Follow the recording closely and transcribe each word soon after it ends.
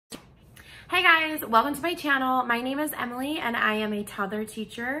Hey guys, welcome to my channel. My name is Emily and I am a toddler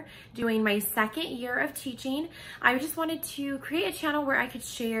teacher doing my second year of teaching. I just wanted to create a channel where I could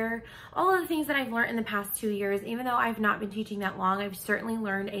share all of the things that I've learned in the past 2 years. Even though I've not been teaching that long, I've certainly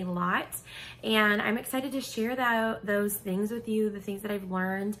learned a lot and I'm excited to share those things with you, the things that I've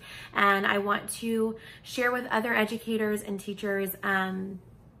learned, and I want to share with other educators and teachers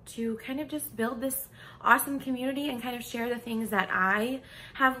to kind of just build this awesome community and kind of share the things that I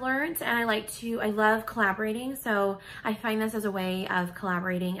have learned. And I love collaborating. So I find this as a way of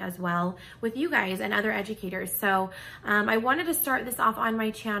collaborating as well with you guys and other educators. So I wanted to start this off on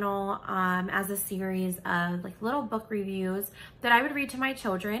my channel as a series of like little book reviews that I would read to my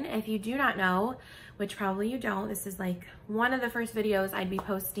children. If you do not know, which probably you don't, this is like one of the first videos I'd be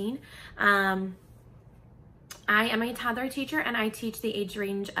posting. I am a toddler teacher and I teach the age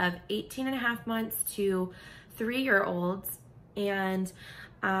range of 18.5 months to 3-year-olds. And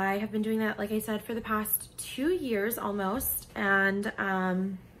I have been doing that, like I said, for the past 2 years almost. And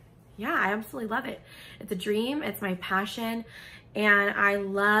yeah, I absolutely love it. It's a dream, it's my passion. And I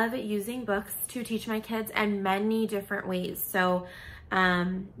love using books to teach my kids in many different ways. So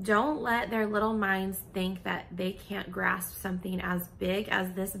don't let their little minds think that they can't grasp something as big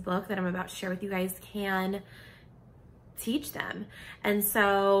as this book that I'm about to share with you guys can teach them. And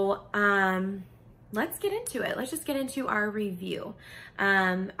so let's get into it. Let's just get into our review.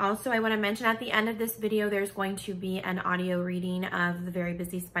 Also, I want to mention at the end of this video, there's going to be an audio reading of The Very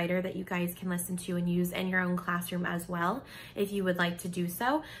Busy Spider that you guys can listen to and use in your own classroom as well, if you would like to do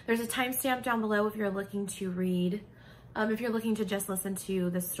so. There's a timestamp down below if you're looking to read. If you're looking to just listen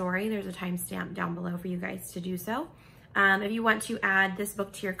to the story, there's a timestamp down below for you guys to do so. If you want to add this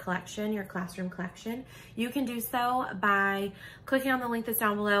book to your collection, your classroom collection, you can do so by clicking on the link that's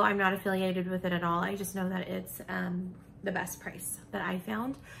down below. I'm not affiliated with it at all. I just know that it's the best price that I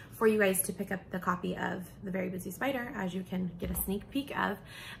found for you guys to pick up the copy of The Very Busy Spider, as you can get a sneak peek of.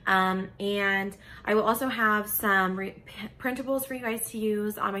 And I will also have some printables for you guys to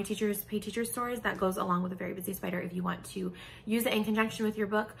use on my pay teacher stores that goes along with The Very Busy Spider if you want to use it in conjunction with your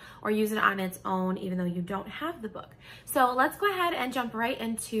book or use it on its own even though you don't have the book. So let's go ahead and jump right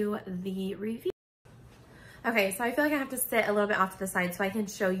into the review. Okay, so I feel like I have to sit a little bit off to the side so I can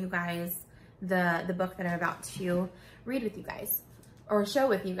show you guys the book that I'm about to read with you guys, or show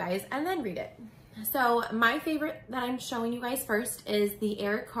with you guys, and then read it. So my favorite that I'm showing you guys first is the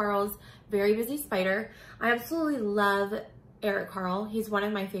Eric Carle's Very Busy Spider. I absolutely love Eric Carle. He's one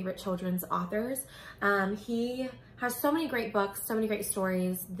of my favorite children's authors. He has so many great books, so many great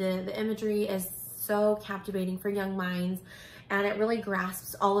stories. The imagery is so captivating for young minds, and it really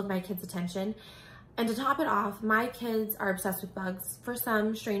grasps all of my kids' attention. And to top it off, my kids are obsessed with bugs. For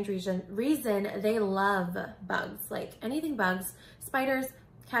some strange reason, they love bugs, like anything bugs, spiders,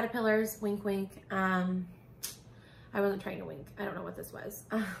 caterpillars, wink, wink. I wasn't trying to wink. I don't know what this was.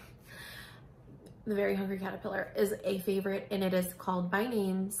 The Very Hungry Caterpillar is a favorite, and it is called by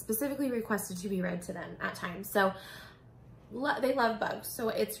name, specifically requested to be read to them at times. So they love bugs, so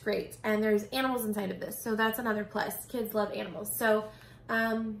it's great. And there's animals inside of this, so that's another plus. Kids love animals. So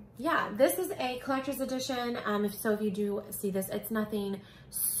yeah, this is a collector's edition. If you do see this, it's nothing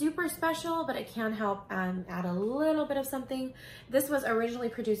super special, but it can help add a little bit of something. This was originally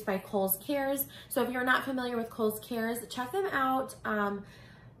produced by Kohl's Cares. So if you're not familiar with Kohl's Cares, check them out.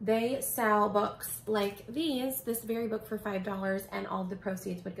 They sell books like this very book for $5, and all the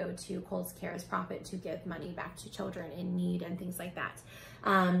proceeds would go to Kohl's Cares profit to give money back to children in need and things like that.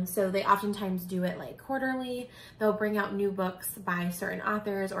 So they oftentimes do it like quarterly. They'll bring out new books by certain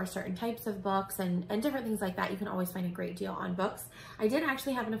authors or certain types of books and different things like that. You can always find a great deal on books. I did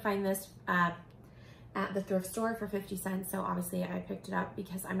actually happen to find this at the thrift store for 50 cents. So obviously I picked it up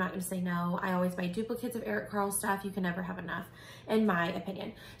because I'm not going to say no. I always buy duplicates of Eric Carle stuff. You can never have enough, in my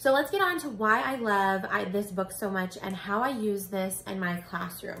opinion. So let's get on to why I love this book so much and how I use this in my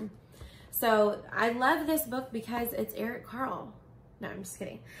classroom. So I love this book because it's Eric Carle. No, I'm just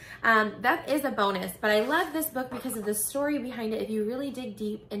kidding. That is a bonus, but I love this book because of the story behind it. If you really dig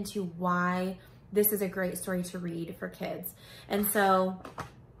deep into why this is a great story to read for kids. And so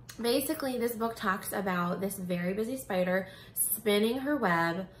basically, this book talks about this very busy spider spinning her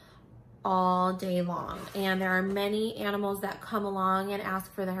web all day long. And there are many animals that come along and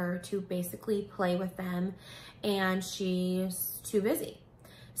ask for her to basically play with them, and she's too busy.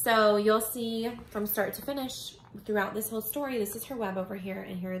 So you'll see from start to finish throughout this whole story, this is her web over here,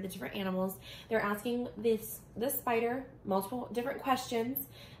 and here are the different animals. They're asking this spider multiple different questions,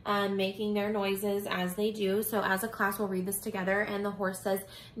 making their noises as they do. So as a class, we'll read this together, and the horse says,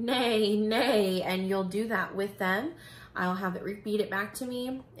 "Nay, nay," and you'll do that with them. I'll have it repeat it back to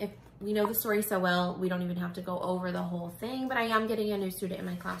me. If we know the story so well, we don't even have to go over the whole thing, but I am getting a new student in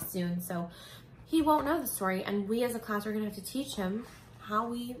my class soon, so he won't know the story, and we as a class are gonna have to teach him how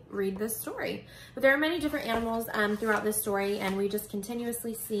we read this story. But there are many different animals throughout this story, and we just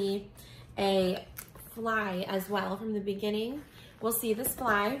continuously see a fly as well. From the beginning, we'll see this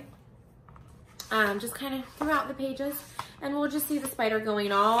fly just kind of throughout the pages, and we'll just see the spider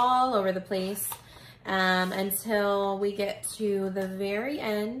going all over the place until we get to the very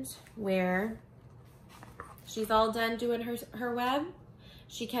end where she's all done doing her web.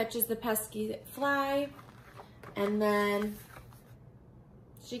 She catches the pesky fly, and then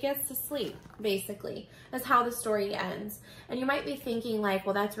she gets to sleep, basically. That's how the story ends. And you might be thinking like,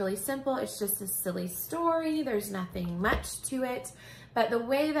 well, that's really simple. It's just a silly story. There's nothing much to it. But the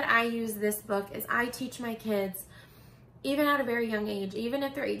way that I use this book is I teach my kids, even at a very young age, even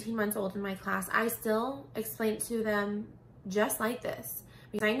if they're 18 months old in my class, I still explain it to them just like this.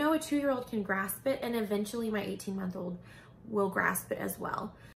 Because I know a 2-year-old can grasp it, and eventually my 18-month-old will grasp it as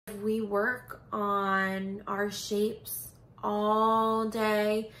well. If we work on our shapes all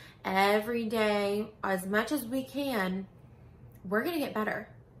day, every day, as much as we can, we're gonna get better.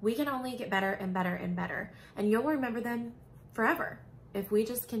 We can only get better and better and better. And you'll remember them forever if we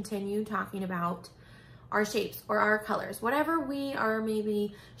just continue talking about our shapes or our colors. Whatever we are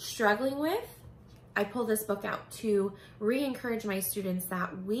maybe struggling with, I pull this book out to re-encourage my students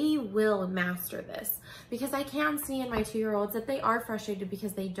that we will master this, because I can see in my 2-year-olds that they are frustrated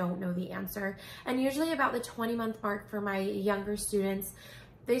because they don't know the answer. And usually about the 20-month mark for my younger students,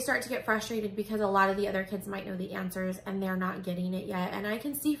 they start to get frustrated because a lot of the other kids might know the answers and they're not getting it yet. And I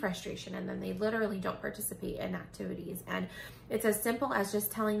can see frustration, and then they literally don't participate in activities. And it's as simple as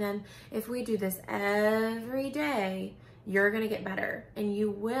just telling them, if we do this every day, you're gonna get better and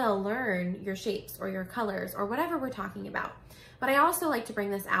you will learn your shapes or your colors or whatever we're talking about. But I also like to bring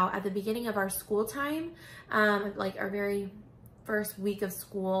this out at the beginning of our school time, like our very first week of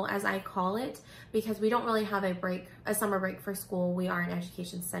school, as I call it, because we don't really have a summer break for school. We are an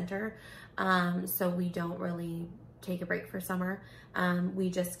education center, so we don't really take a break for summer.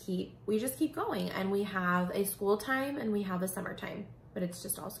 We just keep going, and we have a school time and we have a summer time, but it's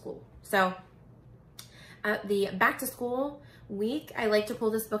just all school. So at the back to school week, I like to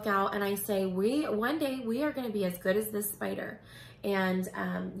pull this book out and I say, one day we are going to be as good as this spider. And,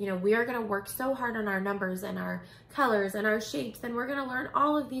 you know, we are going to work so hard on our numbers and our colors and our shapes. And we're going to learn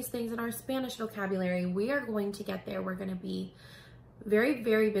all of these things in our Spanish vocabulary. We are going to get there. We're going to be very,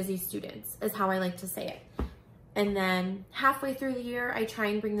 very busy students, is how I like to say it. And then halfway through the year, I try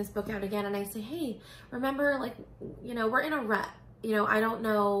and bring this book out again. And I say, hey, remember, like, you know, we're in a rut. You know, I don't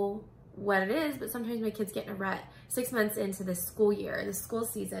know what it is, but sometimes my kids get in a rut 6 months into this school year, this school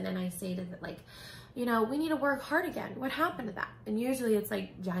season, and I say to them, like, you know, we need to work hard again. What happened to that? And usually it's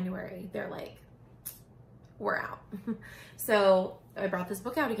like January. They're like, we're out. So I brought this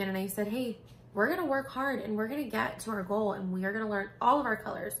book out again and I said, hey, we're going to work hard and we're going to get to our goal and we are going to learn all of our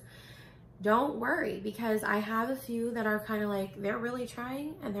colors. Don't worry, because I have a few that are kind of like, they're really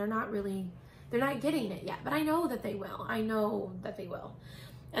trying and they're not getting it yet, but I know that they will. I know that they will.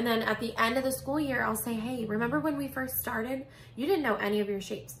 And then at the end of the school year, I'll say, hey, remember when we first started? You didn't know any of your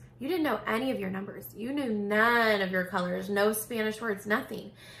shapes. You didn't know any of your numbers. You knew none of your colors, no Spanish words,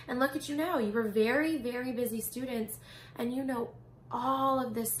 nothing. And look at you now. You were very, very busy students, and you know all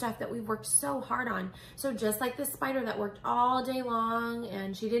of this stuff that we've worked so hard on. So just like this spider that worked all day long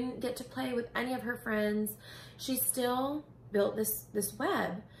and she didn't get to play with any of her friends, she still built this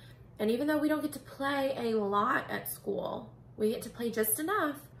web. And even though we don't get to play a lot at school, we get to play just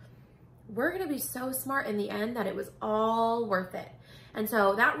enough, we're gonna be so smart in the end that it was all worth it. And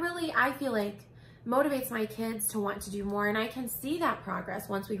so that really, I feel like, motivates my kids to want to do more. And I can see that progress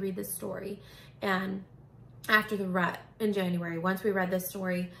once we read this story. And after the rut in January, once we read this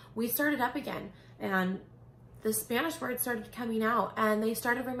story, we started up again. And the Spanish words started coming out and they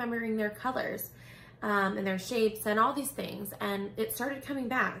started remembering their colors and their shapes and all these things. And it started coming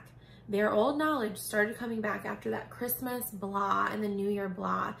back. Their old knowledge started coming back after that Christmas blah and the New Year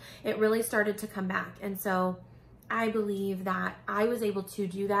blah. It really started to come back. And so I believe that I was able to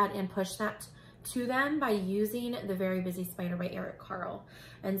do that and push that to them by using The Very Busy Spider by Carle.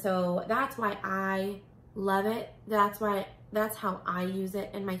 And so that's why I love it. That's how I use it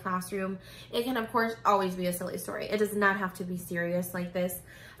in my classroom. It can, of course, always be a silly story. It does not have to be serious like this.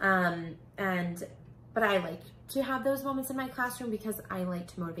 But I like to have those moments in my classroom because I like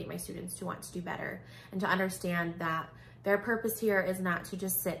to motivate my students to want to do better and to understand that their purpose here is not to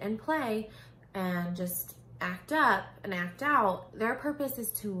just sit and play and just act up and act out. Their purpose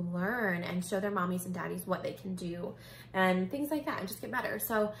is to learn and show their mommies and daddies what they can do and things like that, and just get better.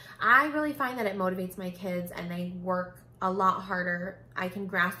 So I really find that it motivates my kids, and they work a lot harder. I can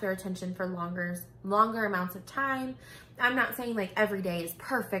grasp their attention for longer amounts of time. I'm not saying like every day is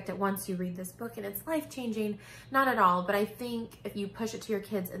perfect at once you read this book and it's life-changing, not at all. But I think if you push it to your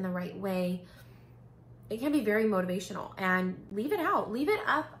kids in the right way, it can be very motivational. And leave it out, leave it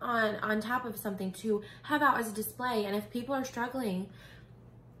up on top of something to have out as a display. And if people are struggling,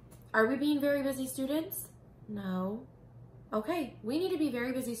 are we being very busy students? No. Okay, we need to be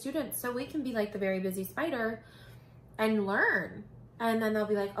very busy students so we can be like the very busy spider and learn. And then they'll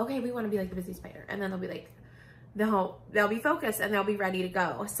be like, okay, we want to be like the busy spider. And then they'll be like, they'll be focused and they'll be ready to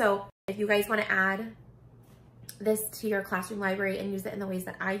go. So if you guys want to add this to your classroom library and use it in the ways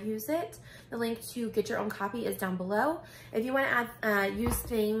that I use it, the link to get your own copy is down below. If you want to add, use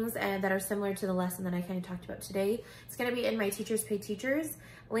things that are similar to the lesson that I kind of talked about today, it's going to be in my Teachers Pay Teachers,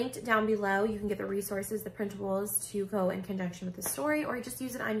 linked down below. You can get the resources, the printables to go in conjunction with the story, or just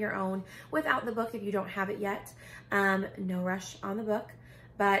use it on your own without the book if you don't have it yet. No rush on the book.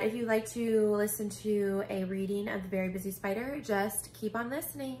 But if you'd like to listen to a reading of The Very Busy Spider, just keep on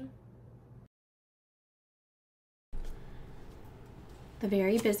listening. The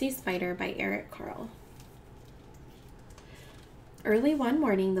Very Busy Spider by Carle. Early one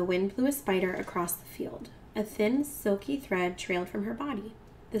morning, the wind blew a spider across the field. A thin, silky thread trailed from her body.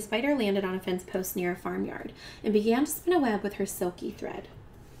 The spider landed on a fence post near a farmyard and began to spin a web with her silky thread.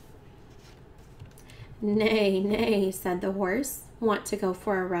 "Nay, nay," said the horse. "Want to go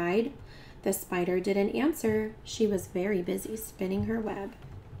for a ride?" The spider didn't answer. She was very busy spinning her web.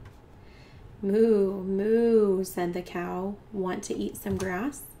 "Moo, moo," said the cow. "Want to eat some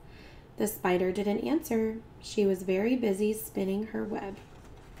grass?" The spider didn't answer. She was very busy spinning her web.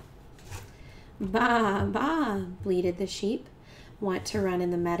 "Baa, baa," bleated the sheep. "Want to run in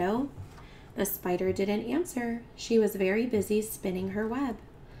the meadow?" The spider didn't answer. She was very busy spinning her web.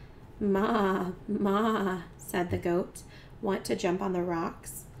 "Ma, ma," said the goat. "Want to jump on the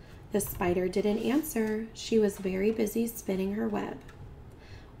rocks?" The spider didn't answer. She was very busy spinning her web.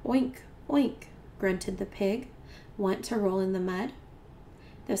 "Oink, oink," grunted the pig. "Want to roll in the mud?"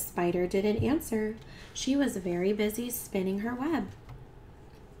 The spider didn't answer. She was very busy spinning her web.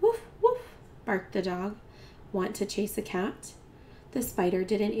 "Woof, woof," barked the dog. "Want to chase a cat?" The spider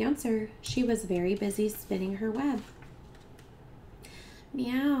didn't answer. She was very busy spinning her web.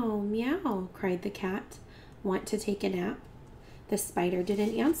 "Meow, meow," cried the cat. "Want to take a nap?" The spider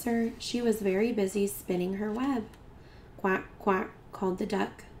didn't answer. She was very busy spinning her web. "Quack, quack," called the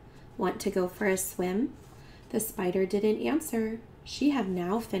duck. "Want to go for a swim?" The spider didn't answer. She had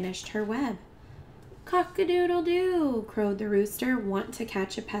now finished her web. "Cock-a-doodle-doo," crowed the rooster. "Want to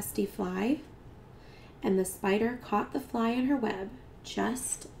catch a pesky fly?" And the spider caught the fly in her web,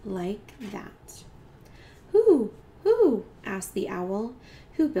 just like that. "Who asked the owl.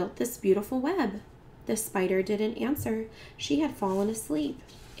 "Who built this beautiful web?" The spider didn't answer. She had fallen asleep.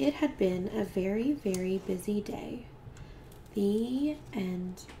 It had been a very, very busy day. The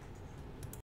end.